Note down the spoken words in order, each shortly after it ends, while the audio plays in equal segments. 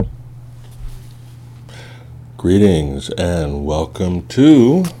Greetings and welcome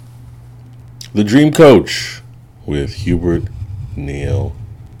to The Dream Coach with Hubert Neal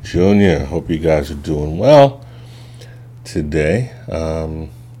Jr. Hope you guys are doing well today. I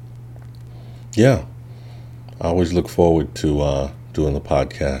always look forward to doing the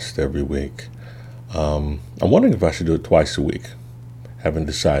podcast every week. I'm wondering if I should do it twice a week. Haven't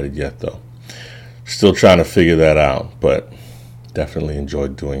decided yet, though. Still trying to figure that out, but definitely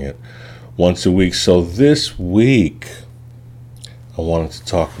enjoyed doing it once a week. So this week, I wanted to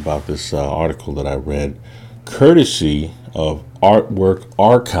talk about this article that I read, courtesy of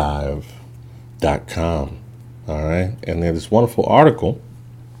artworkarchive.com. All right, and there's this wonderful article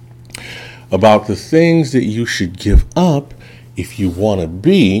about the things that you should give up if you want to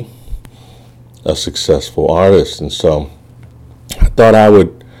be a successful artist. And so I thought I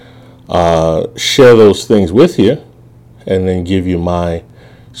would share those things with you and then give you my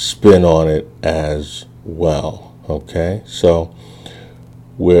spin on it as well. Okay, so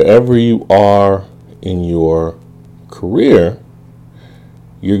wherever you are in your career,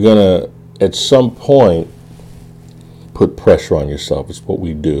 you're gonna at some point put pressure on yourself. It's what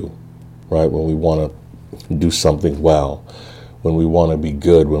we do, right? When we want to do something well, when we want to be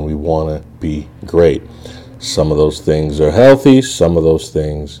good, when we want to be great. Some of those things are healthy, some of those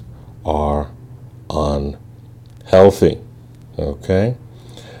things are unhealthy. Okay?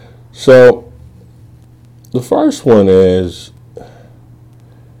 So, the first one is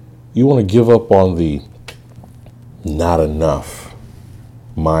you want to give up on the not enough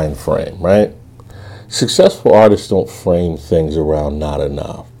mind frame, right? Successful artists don't frame things around not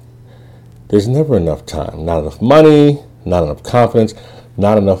enough. There's never enough time, not enough money, not enough confidence,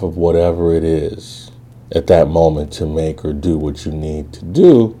 not enough of whatever it is at that moment to make or do what you need to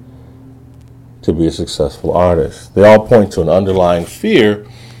do to be a successful artist. They all point to an underlying fear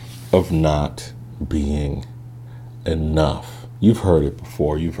of not being enough. You've heard it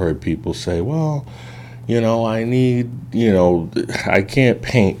before. You've heard people say, well, I can't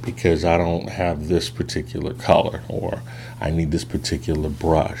paint because I don't have this particular color, or I need this particular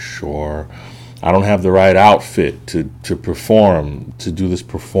brush, or I don't have the right outfit to perform, to do this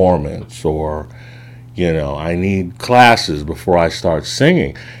performance, or, I need classes before I start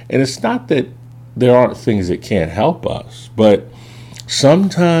singing. And it's not that there aren't things that can't help us, but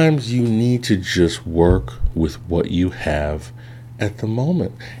sometimes you need to just work with what you have at the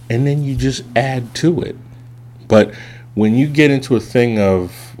moment, and then you just add to it. But when you get into a thing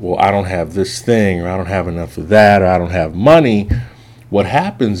of, well, I don't have this thing, or I don't have enough of that, or I don't have money, what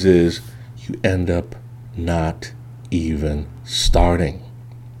happens is you end up not even starting.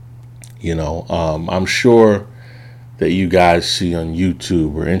 I'm sure that you guys see on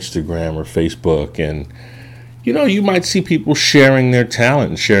YouTube or Instagram or Facebook, and you might see people sharing their talent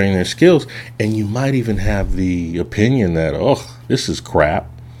and sharing their skills, and you might even have the opinion that, oh, this is crap.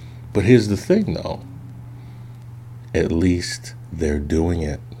 But here's the thing, though. At least they're doing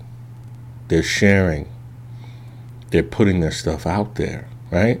it. They're sharing. They're putting their stuff out there,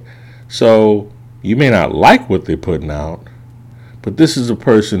 right? So you may not like what they're putting out, but this is a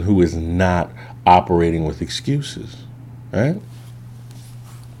person who is not operating with excuses, right?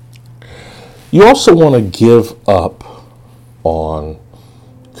 You also want to give up on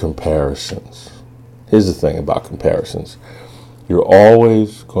comparisons. Here's the thing about comparisons. You're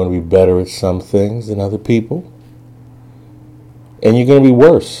always going to be better at some things than other people, and you're going to be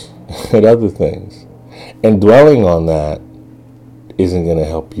worse at other things. And dwelling on that isn't going to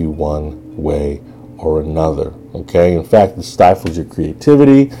help you one way or another, okay? In fact, it stifles your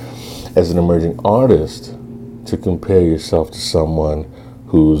creativity as an emerging artist to compare yourself to someone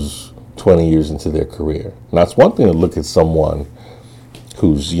who's 20 years into their career. Now, it's one thing to look at someone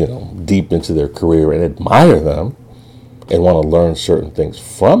who's, deep into their career and admire them and want to learn certain things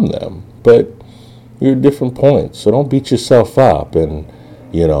from them, but you're at different points. So don't beat yourself up and,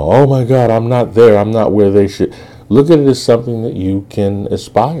 oh my God, I'm not there. I'm not where they should. Look at it as something that you can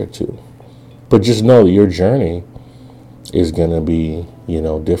aspire to. But just know that your journey is going to be,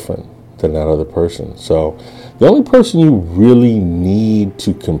 different than that other person. So the only person you really need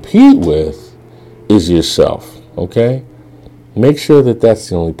to compete with is yourself, okay? Make sure that that's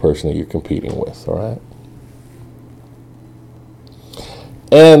the only person that you're competing with, all right?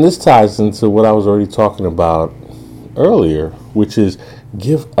 And this ties into what I was already talking about earlier, which is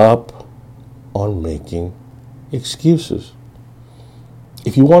give up on making excuses.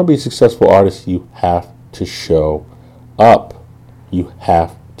 If you want to be a successful artist, you have to show up. You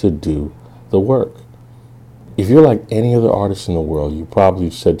have to do the work. If you're like any other artist in the world, you probably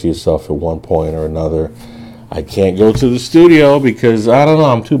said to yourself at one point or another, I can't go to the studio because, I don't know,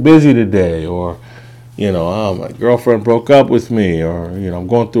 I'm too busy today. Or, Oh, my girlfriend broke up with me, or, I'm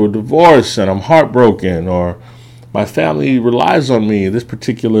going through a divorce and I'm heartbroken, or my family relies on me. This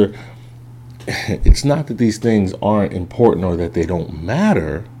particular, it's not that these things aren't important or that they don't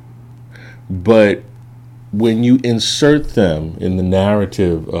matter, but when you insert them in the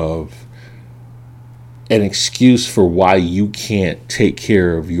narrative of an excuse for why you can't take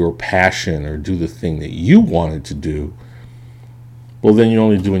care of your passion or do the thing that you wanted to do, well, then you're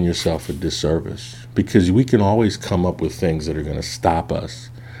only doing yourself a disservice, because we can always come up with things that are going to stop us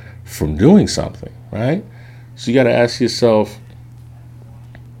from doing something, right? So you got to ask yourself,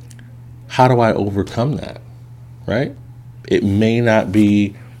 how do I overcome that, right? It may not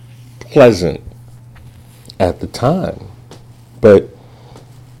be pleasant at the time, but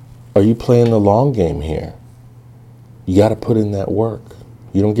are you playing the long game here? You got to put in that work.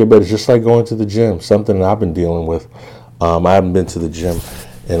 You don't get better. It's just like going to the gym, something that I've been dealing with. I haven't been to the gym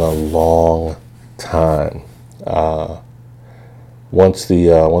in a long time. Once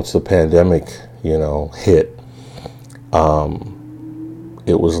the pandemic, hit,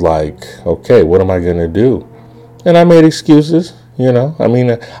 it was like, okay, what am I going to do? And I made excuses,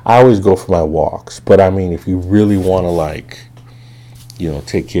 I always go for my walks, but if you really want to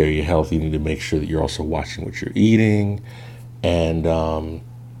take care of your health, you need to make sure that you're also watching what you're eating and,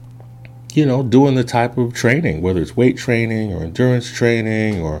 doing the type of training, whether it's weight training or endurance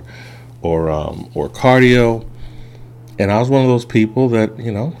training or cardio. And I was one of those people that,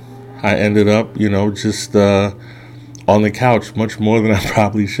 I ended up, just on the couch much more than I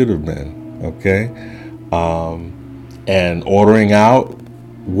probably should have been. Okay. And ordering out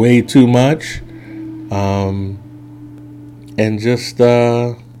way too much. And just,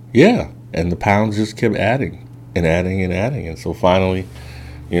 and the pounds just kept adding and adding and adding. And so finally,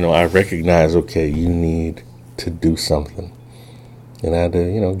 I recognized, okay, you need to do something. And I had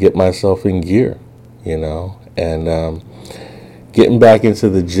to, get myself in gear, and getting back into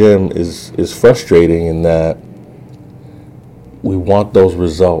the gym is frustrating in that we want those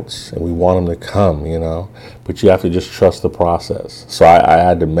results and we want them to come, but you have to just trust the process. So I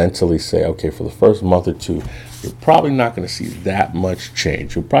had to mentally say, okay, for the first month or two, you're probably not going to see that much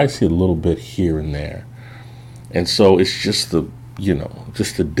change. You'll probably see a little bit here and there. And so it's just the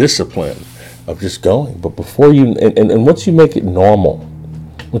discipline of just going. But before you, and once you make it normal,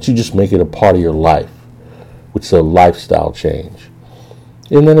 once you just make it a part of your life, which is a lifestyle change,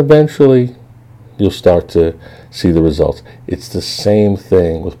 and then eventually you'll start to see the results. It's the same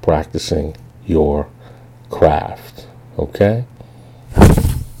thing with practicing your craft, okay?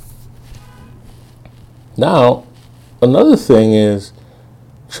 Now, another thing is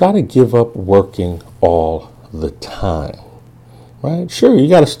try to give up working all the time, right? Sure, you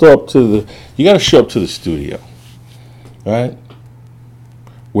got to show up to the studio, right?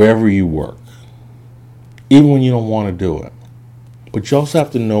 Wherever you work, even when you don't want to do it. But you also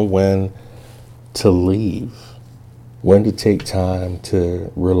have to know when to leave, when to take time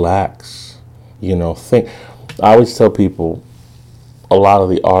to relax, think. I always tell people a lot of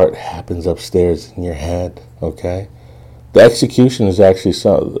the art happens upstairs in your head, okay? The execution is actually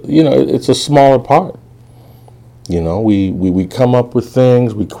it's a smaller part. We come up with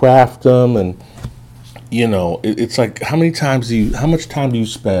things, we craft them, and it's like how much time do you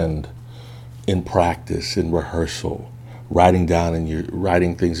spend in practice, in rehearsal, writing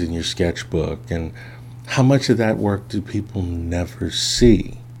things in your sketchbook, and how much of that work do people never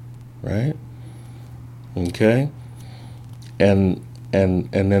see, right? Okay? And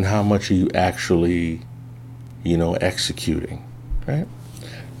then how much are you actually, executing, right?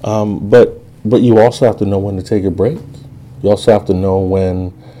 But you also have to know when to take a break. You also have to know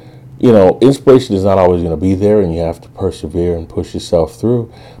when, inspiration is not always going to be there, and you have to persevere and push yourself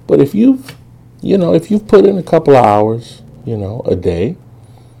through. But if you've put in a couple of hours, a day,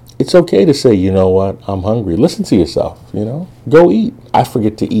 it's okay to say, you know what, I'm hungry. Listen to yourself, go eat. I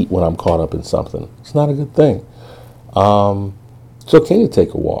forget to eat when I'm caught up in something. It's not a good thing. It's okay to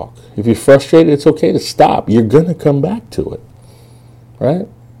take a walk. If you're frustrated, it's okay to stop. You're going to come back to it, right?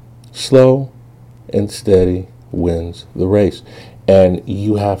 Slow and steady wins the race. And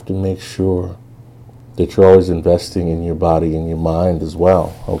you have to make sure that you're always investing in your body and your mind as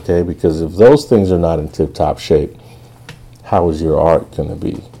well, okay? Because if those things are not in tip-top shape, how is your art going to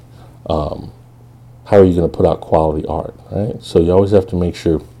be? How are you going to put out quality art, right? So you always have to make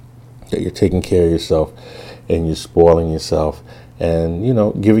sure that you're taking care of yourself and you're spoiling yourself and,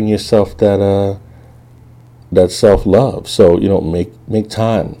 giving yourself that self-love. So, make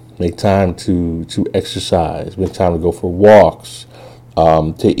time. Make time to exercise. Make time to go for walks,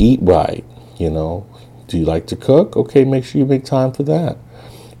 to eat right, Do you like to cook? Okay, make sure you make time for that.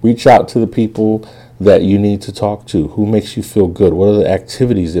 Reach out to the people that you need to talk to. Who makes you feel good? What are the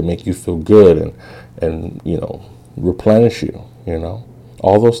activities that make you feel good and replenish you?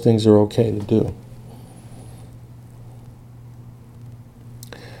 All those things are okay to do.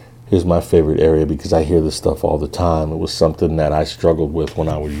 Here's my favorite area because I hear this stuff all the time. It was something that I struggled with when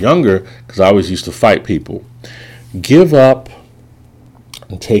I was younger because I always used to fight people. Give up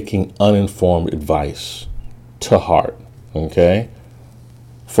on taking uninformed advice to heart. Okay?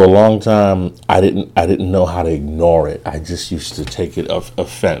 For a long time, I didn't know how to ignore it. I just used to take it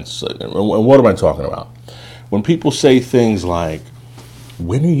offense. And what am I talking about? When people say things like,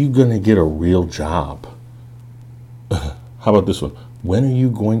 "When are you going to get a real job?" How about this one? "When are you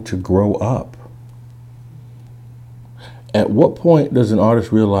going to grow up?" At what point does an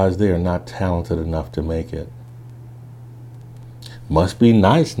artist realize they are not talented enough to make it? Must be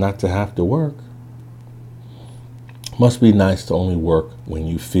nice not to have to work. Must be nice to only work when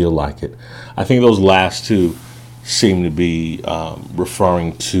you feel like it. I think those last two seem to be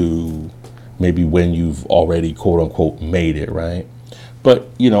referring to maybe when you've already, quote unquote, made it, right? But,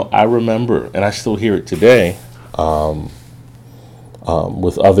 I remember, and I still hear it today, with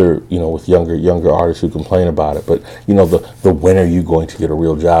other, with younger artists who complain about it. But, the when are you going to get a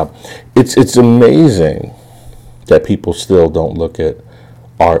real job? It's amazing that people still don't look at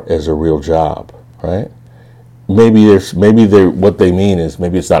art as a real job, right? Maybe what they mean is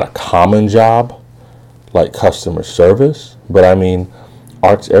maybe it's not a common job like customer service, but I mean,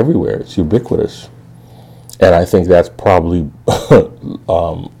 art's everywhere. It's ubiquitous. And I think that's probably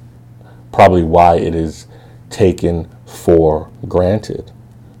probably why it is taken for granted,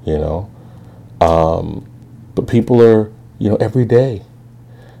 But people are, every day,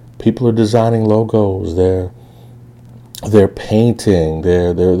 people are designing logos. They're painting.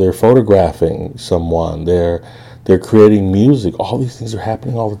 They're photographing someone. They're creating music. All these things are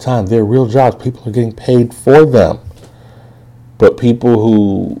happening all the time. They're real jobs. People are getting paid for them. But people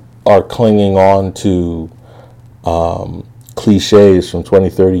who are clinging on to cliches from 20,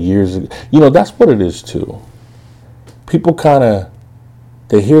 30 years ago, that's what it is too. People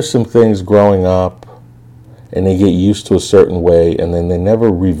they hear some things growing up and they get used to a certain way, and then they never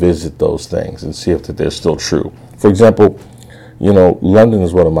revisit those things and see if that they're still true. For example, London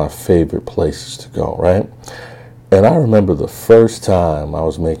is one of my favorite places to go, right? And I remember the first time I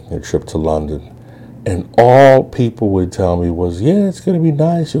was making a trip to London, and all people would tell me was, yeah, it's going to be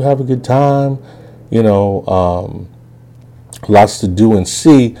nice. You'll have a good time, lots to do and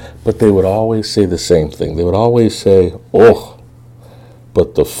see. But they would always say the same thing. They would always say, oh,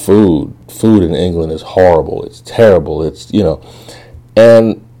 but the food in England is horrible. It's terrible.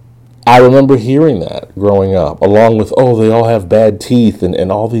 And I remember hearing that growing up, along with, they all have bad teeth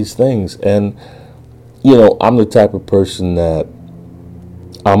and all these things. And, I'm the type of person that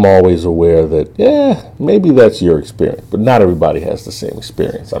I'm always aware that, maybe that's your experience, but not everybody has the same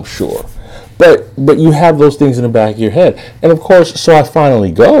experience, I'm sure. But you have those things in the back of your head. And of course, so I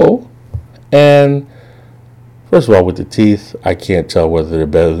finally go, and first of all, with the teeth, I can't tell whether they're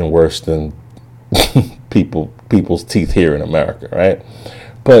better than worse than people's teeth here in America, right?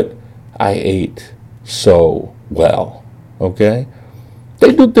 But I ate so well, okay?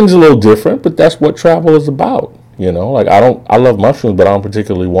 They do things a little different, but that's what travel is about, Like I love mushrooms, but I don't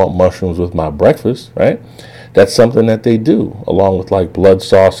particularly want mushrooms with my breakfast, right? That's something that they do, along with like blood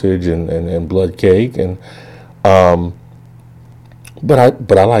sausage and blood cake, and but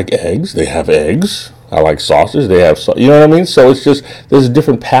I like eggs. They have eggs. I like sausage. They have you know what I mean? So it's just there's a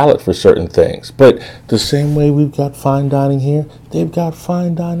different palate for certain things. But the same way we've got fine dining here, they've got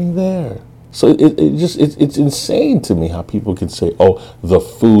fine dining there. So it's insane to me how people can say, oh, the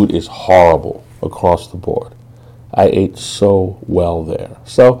food is horrible across the board. I ate so well there.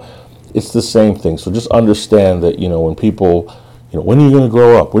 So it's the same thing. So just understand that, when people, when are you going to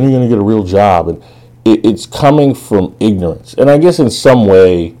grow up? When are you going to get a real job? And it's coming from ignorance. And I guess in some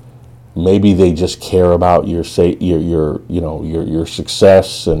way, maybe they just care about your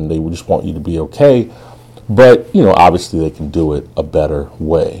success, and they just want you to be okay. But, obviously they can do it a better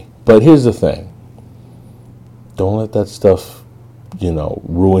way. But here's the thing. Don't let that stuff,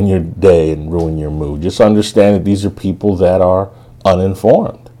 ruin your day and ruin your mood. Just understand that these are people that are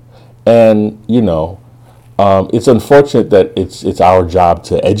uninformed. And, it's unfortunate that it's our job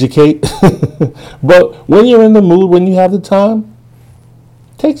to educate. But when you're in the mood, when you have the time,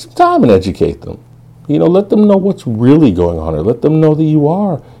 take some time and educate them. Let them know what's really going on, or let them know that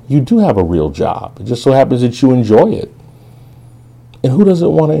you do have a real job. It just so happens that you enjoy it. And who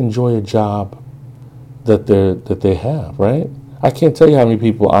doesn't want to enjoy a job that they have, right? I can't tell you how many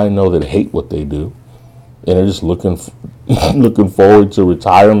people I know that hate what they do. and they're just looking forward to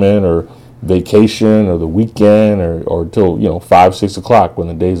retirement or vacation or the weekend or till 5, 6 o'clock when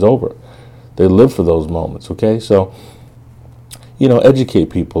the day's over. They live for those moments. Okay, so educate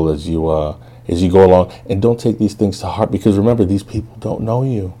people as you go along, and don't take these things to heart, because remember, these people don't know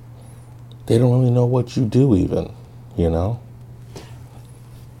you. They don't really know what you do even.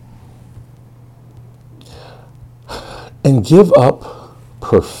 And give up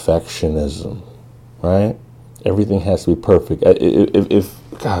perfectionism, right? Everything has to be perfect. If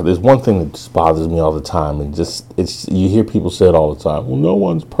God, there's one thing that just bothers me all the time, and it's you hear people say it all the time. Well, no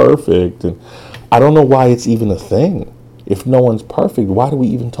one's perfect, and I don't know why it's even a thing. If no one's perfect, why do we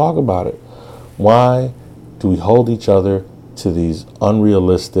even talk about it? Why do we hold each other to these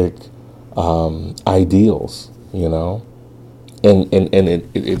unrealistic ideals? And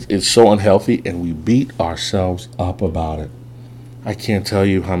it's so unhealthy, and we beat ourselves up about it. I can't tell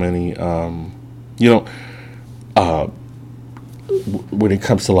you how many, when it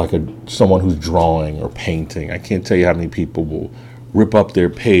comes to like someone who's drawing or painting, I can't tell you how many people will rip up their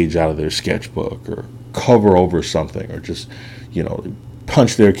page out of their sketchbook or cover over something, or just,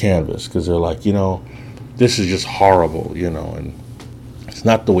 punch their canvas because they're like, this is just horrible, and it's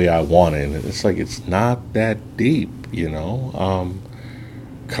not the way I want it. And it's like, it's not that deep,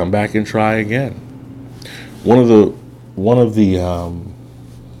 come back and try again. One of the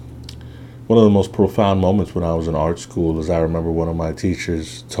most profound moments when I was in art school is, I remember one of my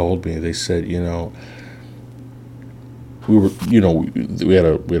teachers told me, they said, we had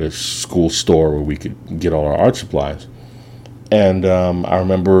a school store where we could get all our art supplies. And I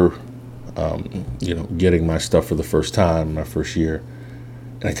remember, getting my stuff for the first time, my first year,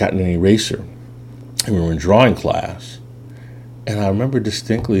 and I got an eraser. And we were in drawing class. And I remember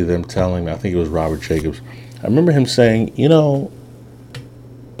distinctly them telling me, I think it was Robert Jacobs, I remember him saying,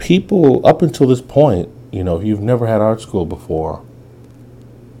 people up until this point, if you've never had art school before,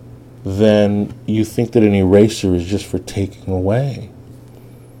 then you think that an eraser is just for taking away.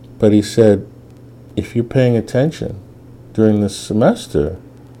 But he said, if you're paying attention during this semester,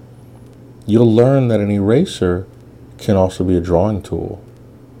 you'll learn that an eraser can also be a drawing tool.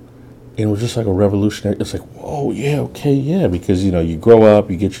 And it was just like a revolutionary. It's like, whoa, yeah, okay, yeah. Because, you grow up,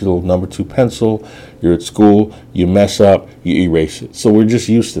 you get your little number 2 pencil, you're at school, you mess up, you erase it. So we're just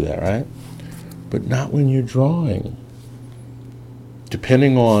used to that, right? But not when you're drawing.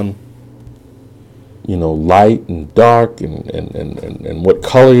 Depending on, light and dark and what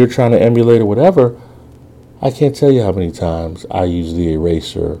color you're trying to emulate or whatever, I can't tell you how many times I use the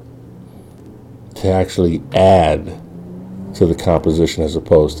eraser to actually add to the composition as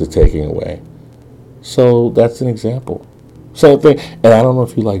opposed to taking away. So that's an example. Same thing. And I don't know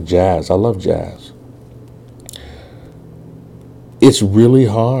if you like jazz. I love jazz. It's really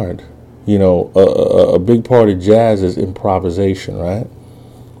hard. A big part of jazz is improvisation, right?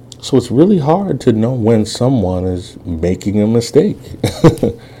 So it's really hard to know when someone is making a mistake,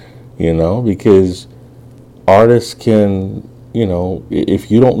 because artists can,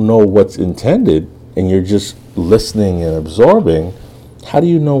 if you don't know what's intended and you're just listening and absorbing, how do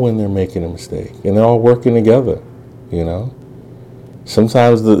you know when they're making a mistake? And they're all working together,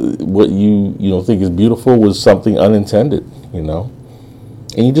 Sometimes what you think is beautiful was something unintended, and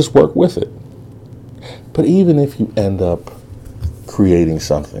you just work with it. But even if you end up creating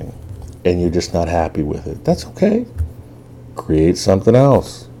something and you're just not happy with it, that's okay. Create something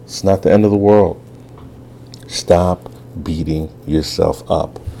else. It's not the end of the world. Stop beating yourself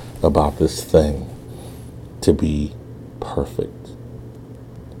up about this thing to be perfect.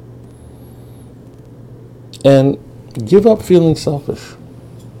 And give up feeling selfish.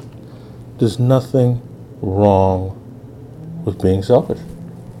 There's nothing wrong with being selfish.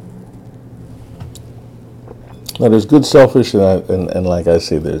 Now, there's good selfish, and like I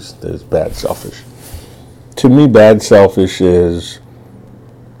say, there's bad selfish. To me, bad selfish is,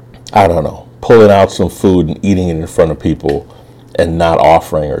 I don't know, pulling out some food and eating it in front of people and not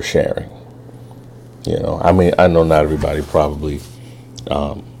offering or sharing. I know not everybody probably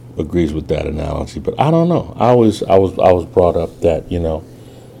agrees with that analogy, but I don't know. I was brought up that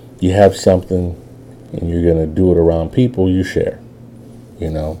you have something and you're gonna do it around people, you share.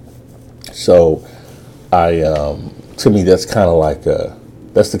 So to me, that's kind of like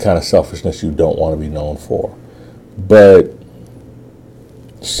that's the kind of selfishness you don't want to be known for. But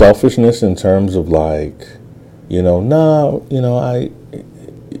selfishness in terms of like, no,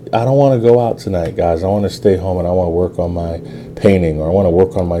 I don't want to go out tonight, guys. I want to stay home and I want to work on my painting, or I want to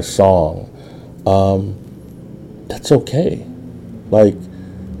work on my song. That's okay. Like,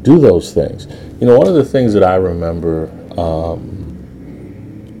 do those things. One of the things that I remember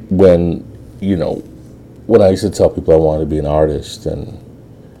when, when I used to tell people I wanted to be an artist, and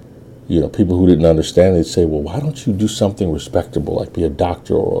people who didn't understand, they'd say, well, why don't you do something respectable, like be a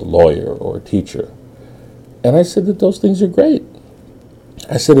doctor or a lawyer or a teacher? And I said that those things are great.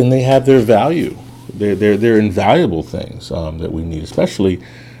 I said, and they have their value. They're invaluable things that we need, especially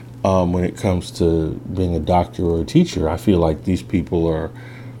when it comes to being a doctor or a teacher. I feel like these people are,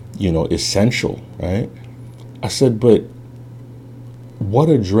 essential, right? I said, but what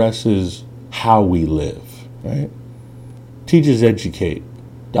addresses how we live, right? Teachers educate.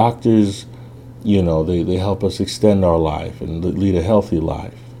 Doctors, they help us extend our life and lead a healthy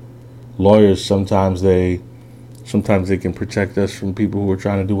life. Lawyers, sometimes they can protect us from people who are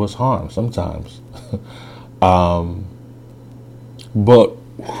trying to do us harm, sometimes. But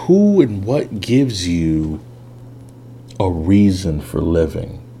who and what gives you a reason for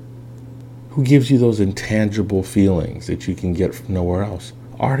living? Who gives you those intangible feelings that you can get from nowhere else?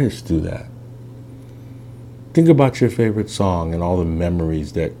 Artists do that. Think about your favorite song and all the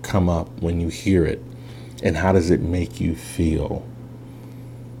memories that come up when you hear it, and how does it make you feel?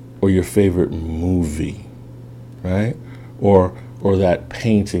 Or your favorite movie, right? Or that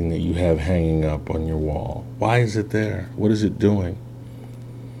painting that you have hanging up on your wall. Why is it there? What is it doing?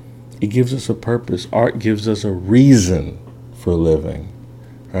 It gives us a purpose. Art gives us a reason for living,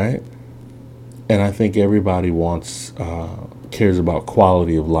 right? And I think everybody cares about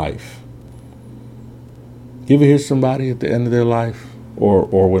quality of life. You ever hear somebody at the end of their life,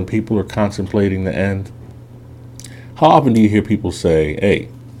 or when people are contemplating the end? How often do you hear people say, hey,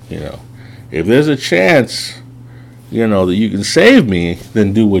 if there's a chance, that you can save me,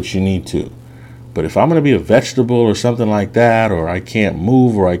 then do what you need to. But if I'm going to be a vegetable or something like that, or I can't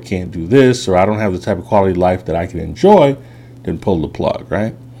move, or I can't do this, or I don't have the type of quality of life that I can enjoy, then pull the plug,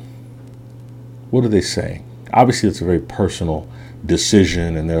 right? What are they saying? Obviously, it's a very personal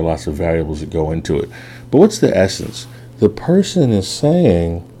decision, and there are lots of variables that go into it. But what's the essence? The person is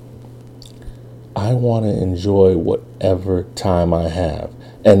saying, I want to enjoy whatever time I have.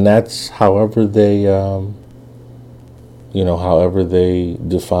 And that's however they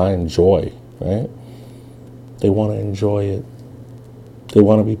define joy, right? They want to enjoy it. They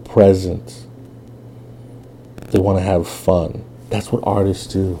want to be present. They want to have fun. That's what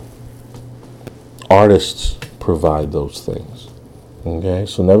artists do. Artists provide those things. Okay?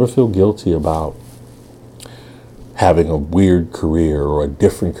 So never feel guilty about having a weird career or a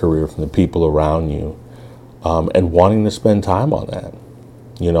different career from the people around you, and wanting to spend time on that.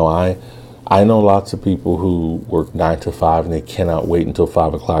 I know lots of people who work 9 to 5 and they cannot wait until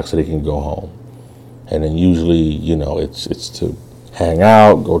 5 o'clock so they can go home. And then usually, it's to hang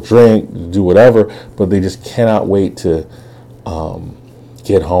out, go drink, do whatever, but they just cannot wait to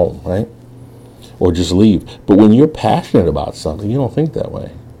get home, right? Or just leave. But when you're passionate about something, you don't think that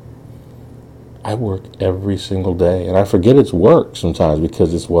way. I work every single day, and I forget it's work sometimes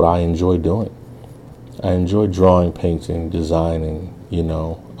because it's what I enjoy doing. I enjoy drawing, painting, designing,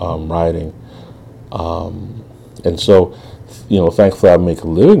 writing. And so, thankfully I make a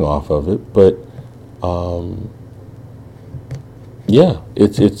living off of it, but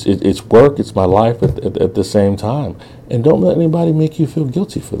it's work, it's my life at the same time. And don't let anybody make you feel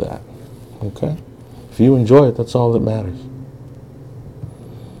guilty for that, okay? If you enjoy it, that's all that matters.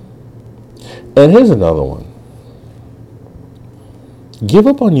 And here's another one. Give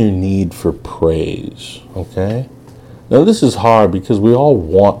up on your need for praise, okay? Now, this is hard because we all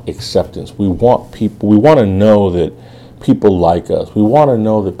want acceptance. We want people, we want to know that people like us. We want to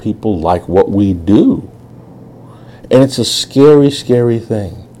know that people like what we do. And it's a scary, scary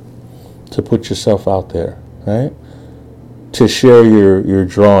thing to put yourself out there, right? To share your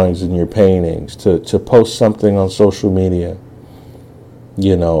drawings and your paintings, to post something on social media,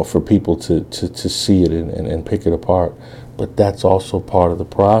 for people to see it and pick it apart. But that's also part of the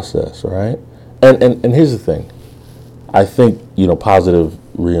process, right? And here's the thing. I think, positive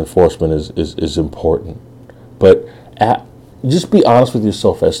reinforcement is important. But just be honest with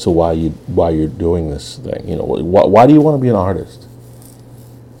yourself as to why you're doing this thing. Why do you want to be an artist?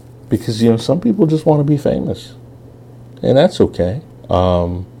 Because, some people just want to be famous. And that's okay.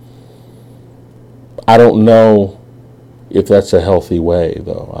 I don't know if that's a healthy way,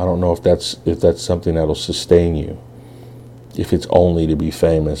 though. I don't know if that's something that'll sustain you. If it's only to be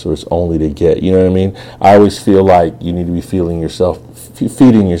famous or it's only to get, you know what I mean? I always feel like you need to be feeding yourself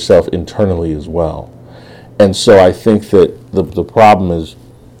internally as well. And so I think that the problem is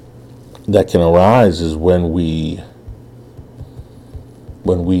that can arise is when we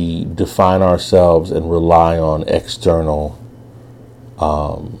define ourselves and rely on external,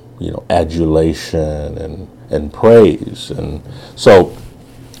 adulation and praise. And so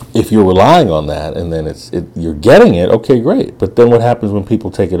if you're relying on that and then you're getting it, okay, great. But then what happens when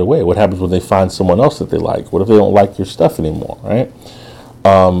people take it away? What happens when they find someone else that they like? What if they don't like your stuff anymore, right?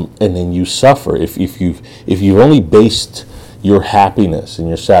 And then you suffer if you've only based your happiness and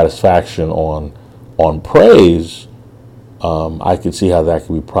your satisfaction on praise. I could see how that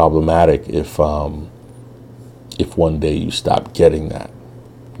could be problematic if one day you stop getting that.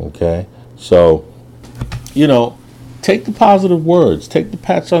 Okay, so take the positive words, take the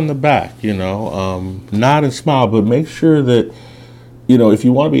pats on the back, nod and smile, but make sure that if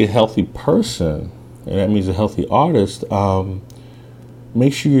you want to be a healthy person, and that means a healthy artist,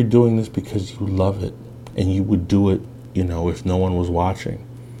 make sure you're doing this because you love it, and you would do it, if no one was watching.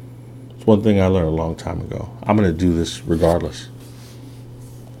 It's one thing I learned a long time ago. I'm going to do this regardless.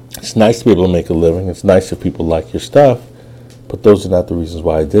 It's nice to be able to make a living. It's nice if people like your stuff, but those are not the reasons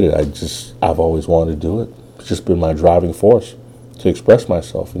why I did it. I've always wanted to do it. It's just been my driving force to express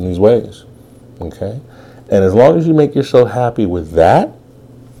myself in these ways. Okay? And as long as you make yourself happy with that,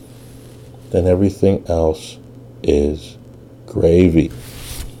 then everything else is gravy.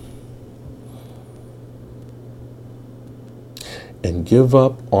 And give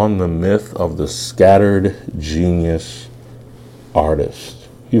up on the myth of the scattered genius artist.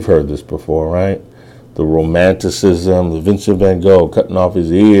 You've heard this before, right? The romanticism, the Vincent van Gogh cutting off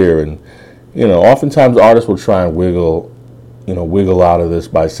his ear, and oftentimes artists will try and wiggle out of this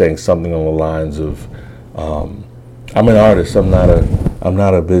by saying something on the lines of, "I'm an artist. I'm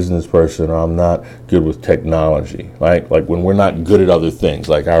not a business person. Or I'm not good with technology." Right? Like when we're not good at other things.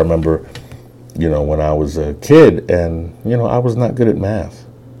 Like I remember, when I was a kid, and I was not good at math.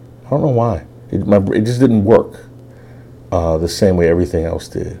 I don't know why. It just didn't work the same way everything else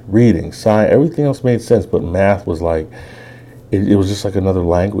did. Reading, science, everything else made sense, but math was like it was just like another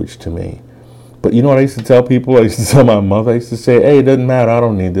language to me. But you know what I used to tell people? I used to tell my mother. I used to say, "Hey, it doesn't matter. I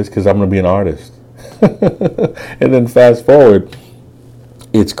don't need this because I'm going to be an artist." And then fast forward,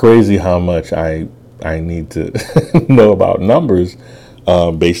 it's crazy how much I need to know about numbers.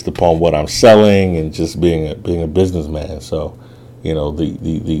 Based upon what I'm selling and just being a businessman. So,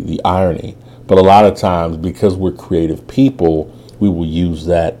 the irony. But a lot of times, because we're creative people, we will use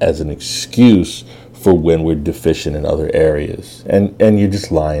that as an excuse for when we're deficient in other areas. And you're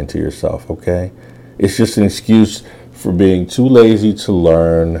just lying to yourself, okay? It's just an excuse for being too lazy to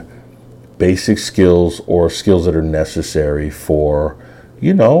learn basic skills or skills that are necessary for,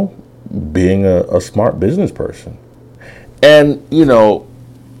 being a smart business person. And,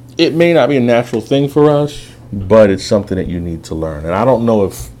 it may not be a natural thing for us, but it's something that you need to learn. And I don't know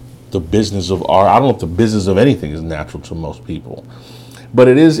if the business of art, I don't know if the business of anything is natural to most people. But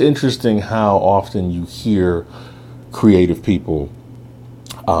it is interesting how often you hear creative people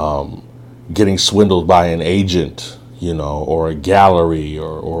getting swindled by an agent, or a gallery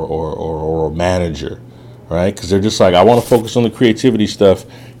or a manager, right? Because they're just like, I want to focus on the creativity stuff,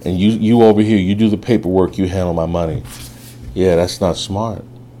 and you over here, you do the paperwork, you handle my money. Yeah, that's not smart.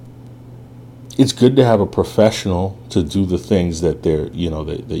 It's good to have a professional to do the things that they're,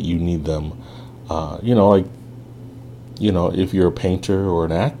 that you need them. If you're a painter or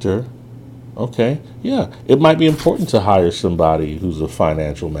an actor, okay, yeah, it might be important to hire somebody who's a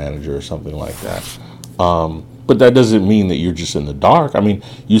financial manager or something like that. But that doesn't mean that you're just in the dark. I mean,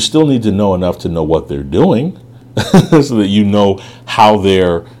 you still need to know enough to know what they're doing so that you know how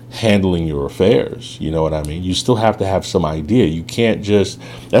they're handling your affairs. You know what I mean? You still have to have some idea. You can't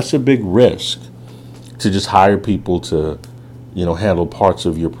that's a big risk to just hire people to, handle parts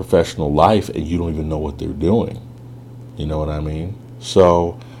of your professional life and you don't even know what they're doing. You know what I mean?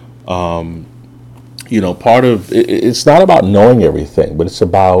 So, part of it's not about knowing everything, but it's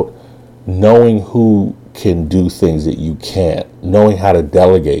about knowing who can do things that you can't, knowing how to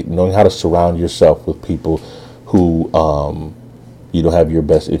delegate, knowing how to surround yourself with people who, have your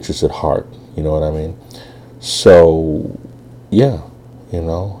best interests at heart. You know what I mean? So, yeah,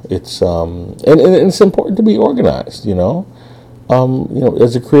 it's and it's important to be organized.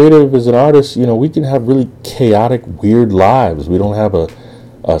 As a creative, as an artist, we can have really chaotic, weird lives. We don't have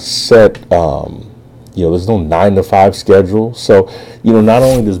a set, there's no 9-to-5 schedule. So, not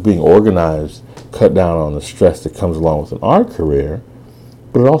only does being organized cut down on the stress that comes along with an art career,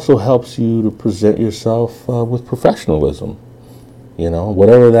 but it also helps you to present yourself with professionalism.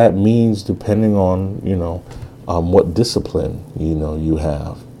 Whatever that means, depending on, what discipline, you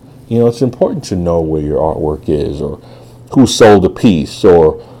have. It's important to know where your artwork is, or who sold a piece,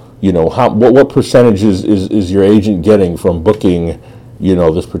 or, what percentage is your agent getting from booking,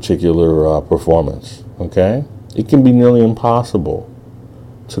 this particular performance, okay? It can be nearly impossible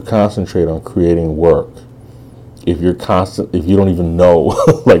to concentrate on creating work if you don't even know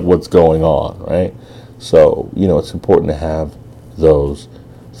like what's going on, right? So, it's important to have those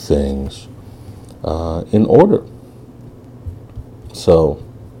things in order. So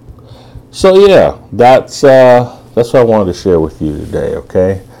yeah, that's what I wanted to share with you today.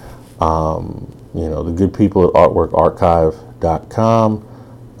 Okay, the good people at artworkarchive.com,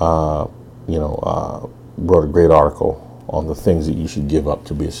 wrote a great article on the things that you should give up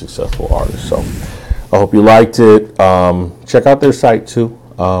to be a successful artist. So I hope you liked it. Check out their site too.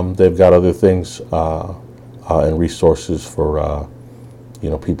 They've got other things and resources for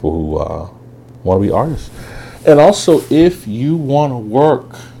people who want to be artists. And also, if you want to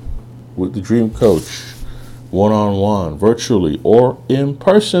work with the Dream Coach one-on-one, virtually or in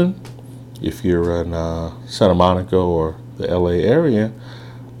person, if you're in Santa Monica or the LA area,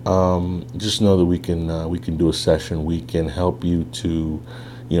 just know that we can do a session. We can help you to,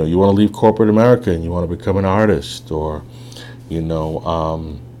 you want to leave corporate America and you want to become an artist, or you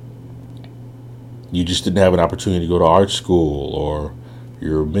just didn't have an opportunity to go to art school, or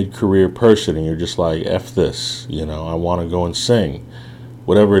you're a mid-career person and you're just like, F this, I want to go and sing.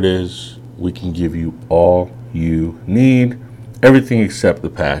 Whatever it is, we can give you all you need, everything except the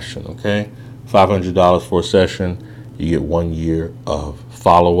passion, okay? $500 for a session. You get 1 year of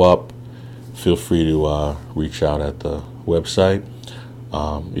follow-up. Feel free to reach out at the website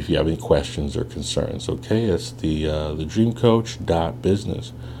if you have any questions or concerns, okay? It's the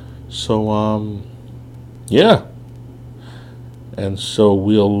dreamcoach.business. So, yeah. And so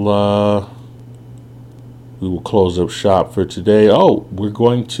we will close up shop for today. Oh, we're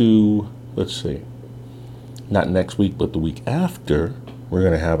going to, let's see, not next week, but the week after, we're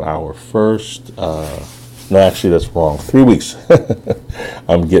going to have our first, no, actually that's wrong, 3 weeks.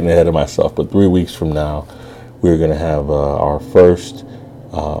 I'm getting ahead of myself, but 3 weeks from now, we're going to have our first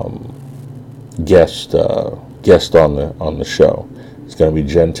guest on the show. It's going to be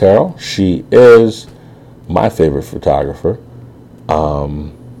Jen Terrell. She is my favorite photographer.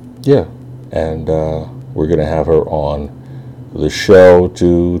 Yeah, and we're going to have her on the show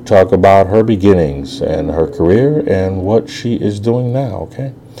to talk about her beginnings and her career and what she is doing now,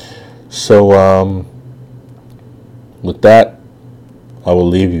 okay? So, with that, I will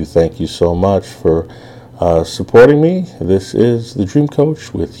leave you. Thank you so much for supporting me. This is The Dream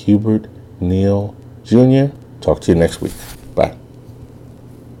Coach with Hubert Neal Jr. Talk to you next week.